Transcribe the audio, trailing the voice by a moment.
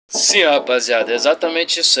Sim, rapaziada, é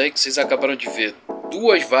exatamente isso aí que vocês acabaram de ver.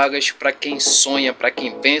 2 vagas para quem sonha, para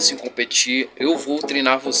quem pensa em competir. Eu vou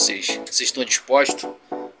treinar vocês. Vocês estão dispostos?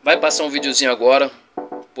 Vai passar um videozinho agora,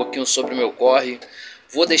 um pouquinho sobre o meu corre.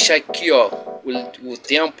 Vou deixar aqui, ó, o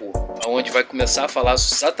tempo onde vai começar a falar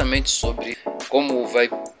exatamente sobre como vai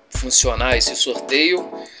funcionar esse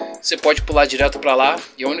sorteio. Você pode pular direto para lá.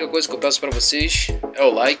 E a única coisa que eu peço para vocês é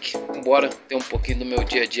o like. Embora ter um pouquinho do meu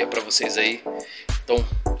dia a dia para vocês aí. Então,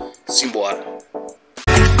 simbora.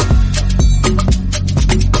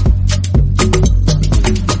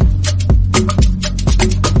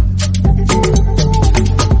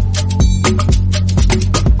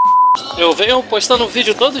 Eu venho postando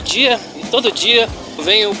vídeo todo dia, e todo dia eu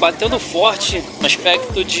venho batendo forte no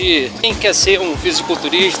aspecto de quem quer ser um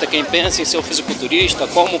fisiculturista, quem pensa em ser um fisiculturista,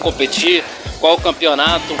 como competir, qual o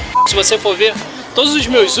campeonato. Se você for ver todos os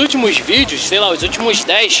meus últimos vídeos, sei lá, os últimos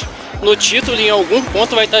 10, no título em algum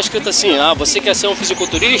ponto vai estar escrito assim: ah, você quer ser um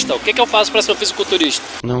fisiculturista? O que eu faço para ser um fisiculturista?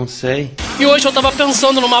 Não sei. E hoje eu tava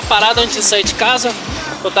pensando numa parada antes de sair de casa.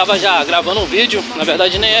 Eu tava já gravando um vídeo, na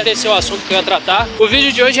verdade nem era esse o assunto que eu ia tratar. O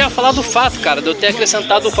vídeo de hoje ia falar do fato, cara, de eu ter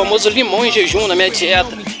acrescentado o famoso limão em jejum na minha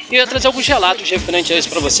dieta. E ia trazer alguns relatos referentes a isso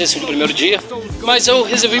pra vocês no primeiro dia. Mas eu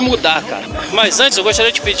resolvi mudar, cara. Mas antes eu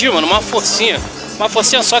gostaria de pedir, mano, uma forcinha. Uma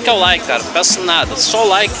forcinha só que é o like, cara. Não peço nada, só o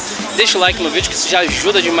like. Deixa o like no vídeo que isso já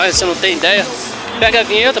ajuda demais, você não tem ideia. Pega a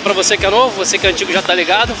vinheta pra você que é novo, você que é antigo já tá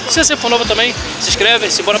ligado. Se você for novo também, se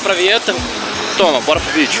inscreve, se bora pra vinheta. Toma, bora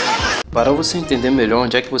pro vídeo. Para você entender melhor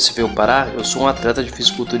onde é que você veio parar, eu sou um atleta de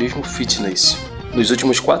fisiculturismo fitness. Nos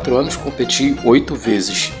últimos 4 anos competi 8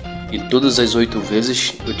 vezes. E todas as 8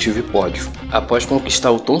 vezes eu tive pódio. Após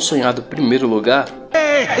conquistar o tão sonhado primeiro lugar,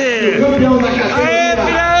 O campeão da categoria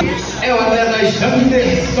é o atleta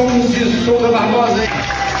Janderson de Souza Barbosa.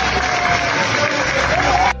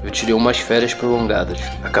 Eu tirei umas férias prolongadas.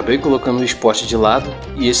 Acabei colocando o esporte de lado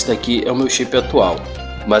e esse daqui é o meu shape atual.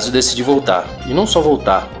 Mas eu decidi voltar. E não só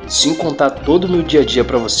voltar, sim contar todo o meu dia a dia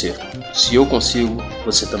pra você. Se eu consigo,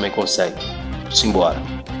 você também consegue. Simbora.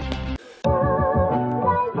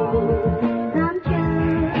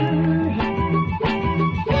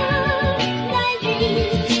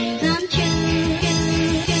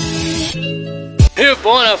 E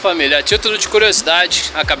bom, né, família? A título de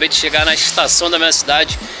curiosidade, acabei de chegar na estação da minha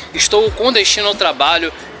cidade. Estou com destino ao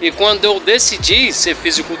trabalho. E quando eu decidi ser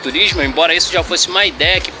fisiculturismo, embora isso já fosse uma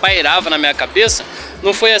ideia que pairava na minha cabeça,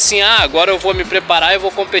 não foi assim: ah, agora eu vou me preparar e vou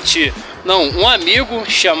competir. Não, um amigo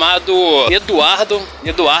chamado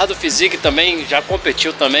Eduardo Physique também, já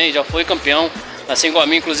competiu também, já foi campeão, assim como a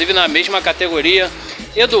mim, inclusive na mesma categoria.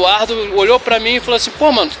 Eduardo olhou pra mim e falou assim: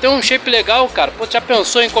 pô, mano, tu tem um shape legal, cara, pô, tu já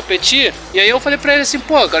pensou em competir? E aí eu falei pra ele assim: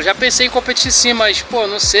 pô, cara, já pensei em competir sim, mas, pô,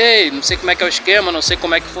 não sei como é que é o esquema, não sei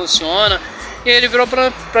como é que funciona. E aí ele virou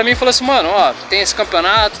pra mim e falou assim: mano, ó, tem esse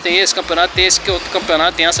campeonato, tem esse outro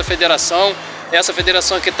campeonato, tem essa federação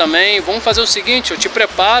aqui também. Vamos fazer o seguinte, eu te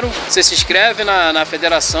preparo, você se inscreve na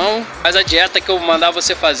federação, faz a dieta que eu mandar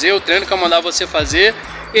você fazer, o treino que eu mandar você fazer,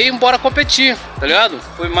 e aí embora competir, tá ligado?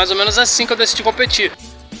 Foi mais ou menos assim que eu decidi competir.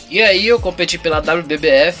 E aí eu competi pela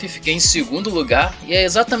WBBF, fiquei em 2º lugar, e é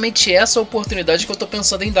exatamente essa oportunidade que eu tô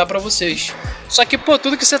pensando em dar pra vocês. Só que, pô,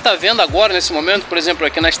 tudo que você tá vendo agora, nesse momento, por exemplo,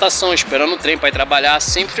 aqui na estação, esperando o trem pra ir trabalhar,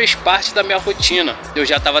 sempre fez parte da minha rotina. Eu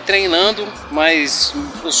já tava treinando, mas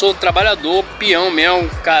eu sou trabalhador, peão mesmo,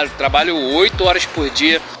 cara, trabalho 8 horas por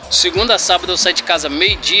dia. Segunda a sábado eu saio de casa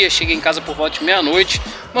meio-dia, cheguei em casa por volta de meia-noite.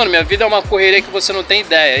 Mano, minha vida é uma correria que você não tem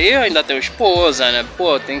ideia. E eu ainda tenho esposa, né?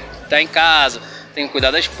 Pô, tem que estar em casa, tem que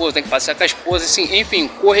cuidar da esposa, tem que passear com a esposa, assim, enfim,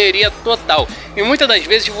 correria total. E muitas das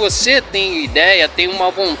vezes você tem ideia, tem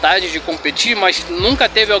uma vontade de competir, mas nunca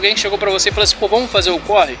teve alguém que chegou pra você e falou assim: pô, vamos fazer o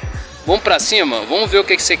corre? Vamos pra cima, vamos ver o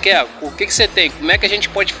que você quer, o que você tem, como é que a gente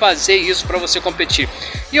pode fazer isso pra você competir.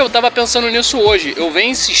 E eu tava pensando nisso hoje, eu venho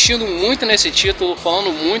insistindo muito nesse título,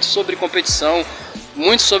 falando muito sobre competição,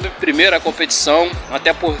 muito sobre primeira competição,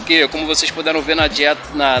 até porque, como vocês puderam ver na dieta,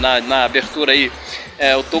 na abertura aí,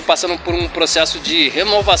 eu tô passando por um processo de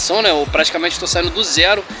renovação, né? Eu praticamente estou saindo do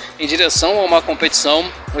zero em direção a uma competição.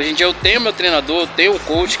 Hoje em dia eu tenho meu treinador, eu tenho o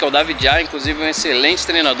coach, que é o David, inclusive um excelente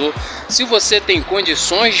treinador. Se você tem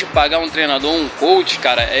condições de pagar um treinador, um coach,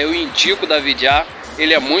 cara, eu indico o David,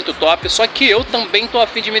 ele é muito top. Só que eu também tô a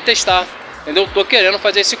fim de me testar, entendeu? Tô querendo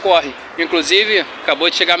fazer esse corre. Inclusive, acabou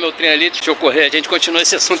de chegar meu trem ali, deixa eu correr, a gente continua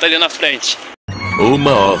esse assunto ali na frente. 1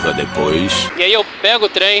 hora depois. E aí eu pego o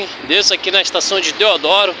trem, desço aqui na estação de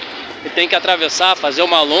Deodoro, e tem que atravessar, fazer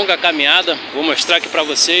uma longa caminhada. Vou mostrar aqui pra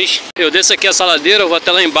vocês. Eu desço aqui essa ladeira, eu vou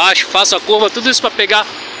até lá embaixo, faço a curva, tudo isso pra pegar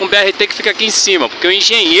um BRT que fica aqui em cima, porque o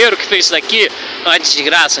engenheiro que fez isso daqui é uma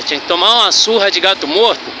desgraça, tinha que tomar uma surra de gato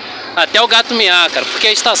morto até o gato miar, cara, porque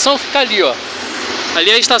a estação fica ali, ó, ali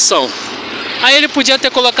é a estação. Aí ele podia ter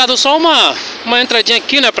colocado só uma entradinha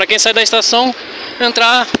aqui, né, pra quem sai da estação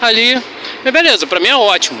entrar ali. Mas beleza, pra mim é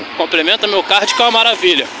ótimo, complementa meu cardio, que é uma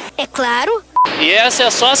maravilha. É claro. E essa é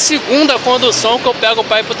só a segunda condução que eu pego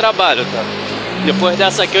para ir pro trabalho, tá? Depois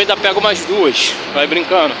dessa aqui eu ainda pego mais duas, vai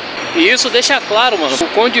brincando. E isso deixa claro, mano, o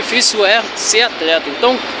quão difícil é ser atleta.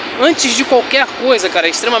 Então, antes de qualquer coisa, cara, é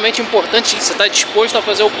extremamente importante você estar disposto a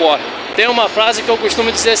fazer o corre. Tem uma frase que eu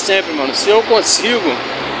costumo dizer sempre, mano, se eu consigo,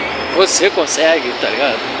 você consegue, tá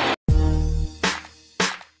ligado?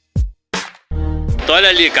 Então olha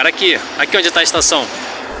ali, cara, aqui onde tá a estação.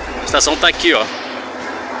 A estação tá aqui, ó.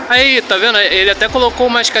 Aí, tá vendo? Ele até colocou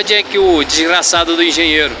uma escadinha aqui, o desgraçado do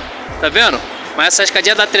engenheiro. Tá vendo? Mas essa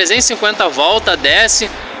escadinha dá 350 voltas, desce,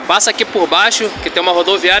 passa aqui por baixo, que tem uma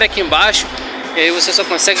rodoviária aqui embaixo, e aí você só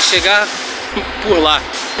consegue chegar por lá.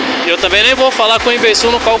 E eu também nem vou falar que o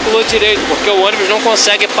imbecil não calculou direito, porque o ônibus não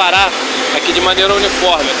consegue parar aqui de maneira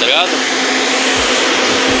uniforme, tá ligado?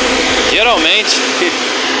 Geralmente,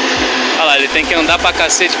 olha lá, ele tem que andar pra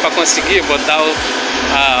cacete pra conseguir botar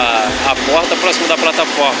a porta próximo da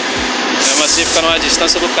plataforma. Mesmo assim fica numa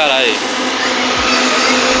distância do caralho.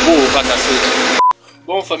 Pra cacete.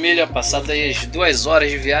 Bom, família, passadas aí as 2 horas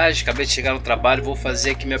de viagem, acabei de chegar no trabalho, vou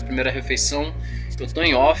fazer aqui minha primeira refeição. Eu tô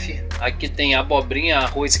em off, aqui tem abobrinha,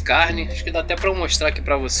 arroz e carne. Acho que dá até pra eu mostrar aqui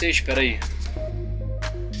pra vocês, espera aí.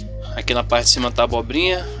 Aqui na parte de cima tá a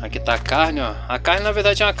abobrinha, aqui tá a carne, ó. A carne na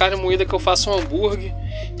verdade é uma carne moída que eu faço um hambúrguer.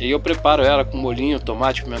 E aí eu preparo ela com molhinho,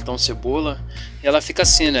 tomate, pimentão, cebola. E ela fica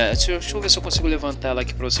assim, né? Deixa eu ver se eu consigo levantar ela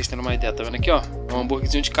aqui pra vocês terem uma ideia. Tá vendo aqui, ó? É um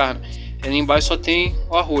hambúrguerzinho de carne. E ali embaixo só tem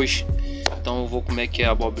o arroz. Então eu vou comer aqui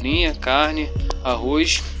a abobrinha, carne,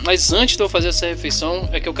 arroz. Mas antes de eu fazer essa refeição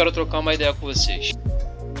é que eu quero trocar uma ideia com vocês.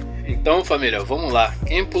 Então, família, vamos lá.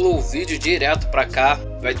 Quem pulou o vídeo direto pra cá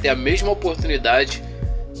vai ter a mesma oportunidade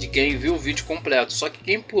de quem viu o vídeo completo. Só que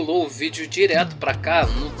quem pulou o vídeo direto pra cá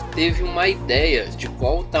não teve uma ideia de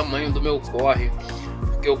qual o tamanho do meu corre,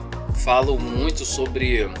 porque eu falo muito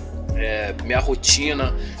sobre minha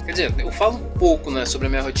rotina. Quer dizer, eu falo um pouco, né, sobre a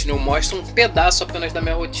minha rotina, eu mostro um pedaço apenas da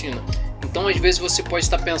minha rotina. Então às vezes você pode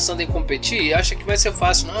estar pensando em competir e acha que vai ser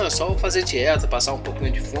fácil. Não, é só fazer dieta, passar um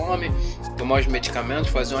pouquinho de fome, tomar os medicamentos,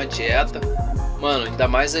 fazer uma dieta. Mano, ainda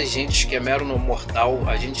mais a gente que é mero mortal,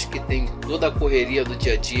 a gente que tem toda a correria do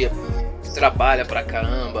dia a dia, que trabalha pra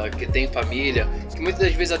caramba, que tem família, que muitas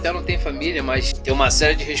das vezes até não tem família, mas tem uma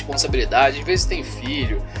série de responsabilidades, às vezes tem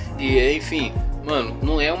filho, e enfim, mano,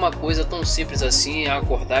 não é uma coisa tão simples assim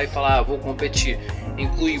acordar e falar, ah, vou competir.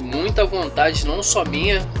 Inclui muita vontade, não só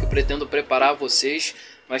minha, que eu pretendo preparar vocês,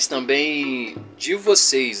 mas também de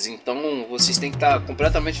vocês. Então vocês têm que estar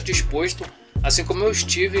completamente dispostos, assim como eu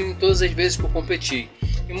estive em todas as vezes que eu competi.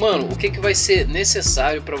 E mano, o que vai ser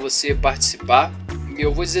necessário para você participar? E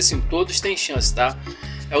eu vou dizer assim, todos têm chance, tá?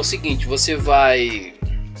 É o seguinte, você vai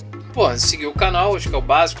seguir o canal, acho que é o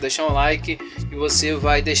básico, deixar um like, e você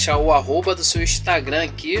vai deixar o arroba do seu Instagram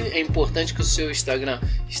aqui. É importante que o seu Instagram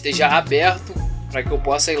esteja aberto para que eu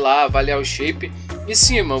possa ir lá avaliar o shape. E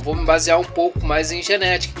sim, mano, eu vou me basear um pouco mais em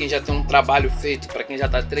genética, quem já tem um trabalho feito, para quem já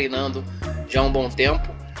está treinando já há um bom tempo.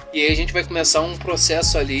 E aí a gente vai começar um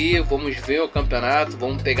processo ali, vamos ver o campeonato,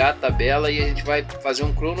 vamos pegar a tabela e a gente vai fazer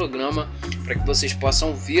um cronograma para que vocês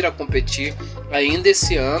possam vir a competir ainda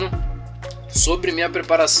esse ano. Sobre minha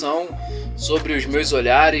preparação, sobre os meus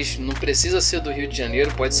olhares, não precisa ser do Rio de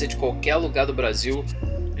Janeiro, pode ser de qualquer lugar do Brasil.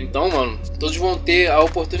 Então, mano, todos vão ter a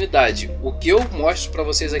oportunidade. O que eu mostro para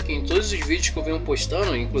vocês aqui em todos os vídeos que eu venho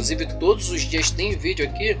postando, inclusive todos os dias tem vídeo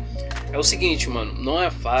aqui, é o seguinte, mano, não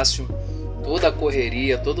é fácil. Toda a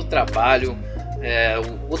correria, todo o trabalho,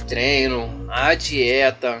 o treino, a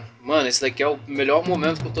dieta. Mano, esse daqui é o melhor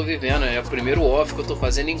momento que eu tô vivendo. É o primeiro off que eu tô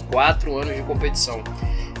fazendo em 4 anos de competição.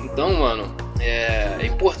 Então, mano, é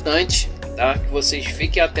importante, tá, que vocês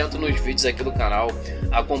fiquem atentos nos vídeos aqui do canal.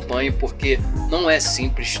 Acompanhem, porque não é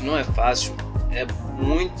simples, não é fácil. É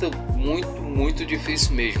muito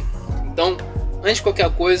difícil mesmo. Então, antes de qualquer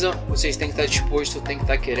coisa, vocês têm que estar dispostos, têm que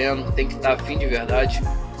estar querendo, têm que estar afim de verdade.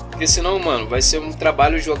 Porque senão, mano, vai ser um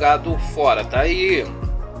trabalho jogado fora, tá? E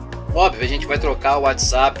óbvio, a gente vai trocar o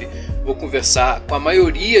WhatsApp, vou conversar com a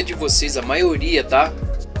maioria de vocês, a maioria, tá?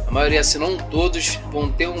 A maioria, se não todos,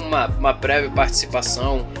 vão ter uma prévia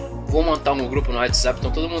participação. Vou montar um grupo no WhatsApp,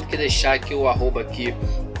 então todo mundo que deixar aqui o arroba aqui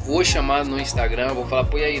vou chamar no Instagram, vou falar,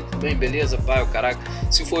 pô, e aí, tudo bem, beleza, pai, o caraca.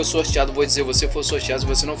 Se for sorteado, vou dizer, você for sorteado. Se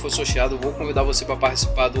você não for sorteado, vou convidar você para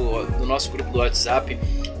participar do nosso grupo do WhatsApp,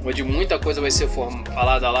 onde muita coisa vai ser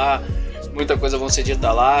falada lá, muita coisa vão ser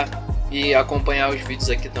dita lá, e acompanhar os vídeos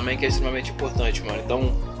aqui também, que é extremamente importante, mano.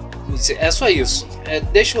 Então, é só isso.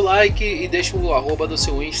 Deixa o like e deixa o arroba do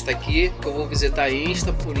seu Insta aqui, que eu vou visitar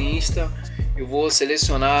Insta por Insta. Eu vou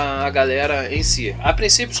selecionar a galera em si. A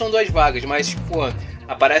princípio são 2 vagas, mas pô,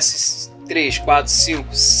 aparece 3, 4,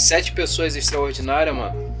 5, 7 pessoas extraordinárias,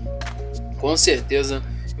 mano. Com certeza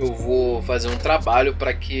eu vou fazer um trabalho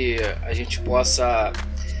para que a gente possa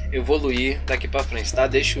evoluir daqui para frente, tá?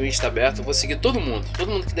 Deixa o Insta aberto, eu vou seguir todo mundo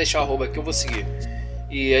que deixar o arroba aqui eu vou seguir.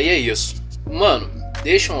 E aí é isso, mano.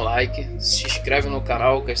 Deixa um like, se inscreve no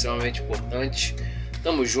canal, que é extremamente importante.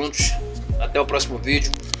 Tamo juntos, até o próximo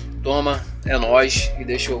vídeo. Toma, é nóis. E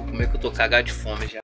deixa eu comer, que eu tô cagado de fome já.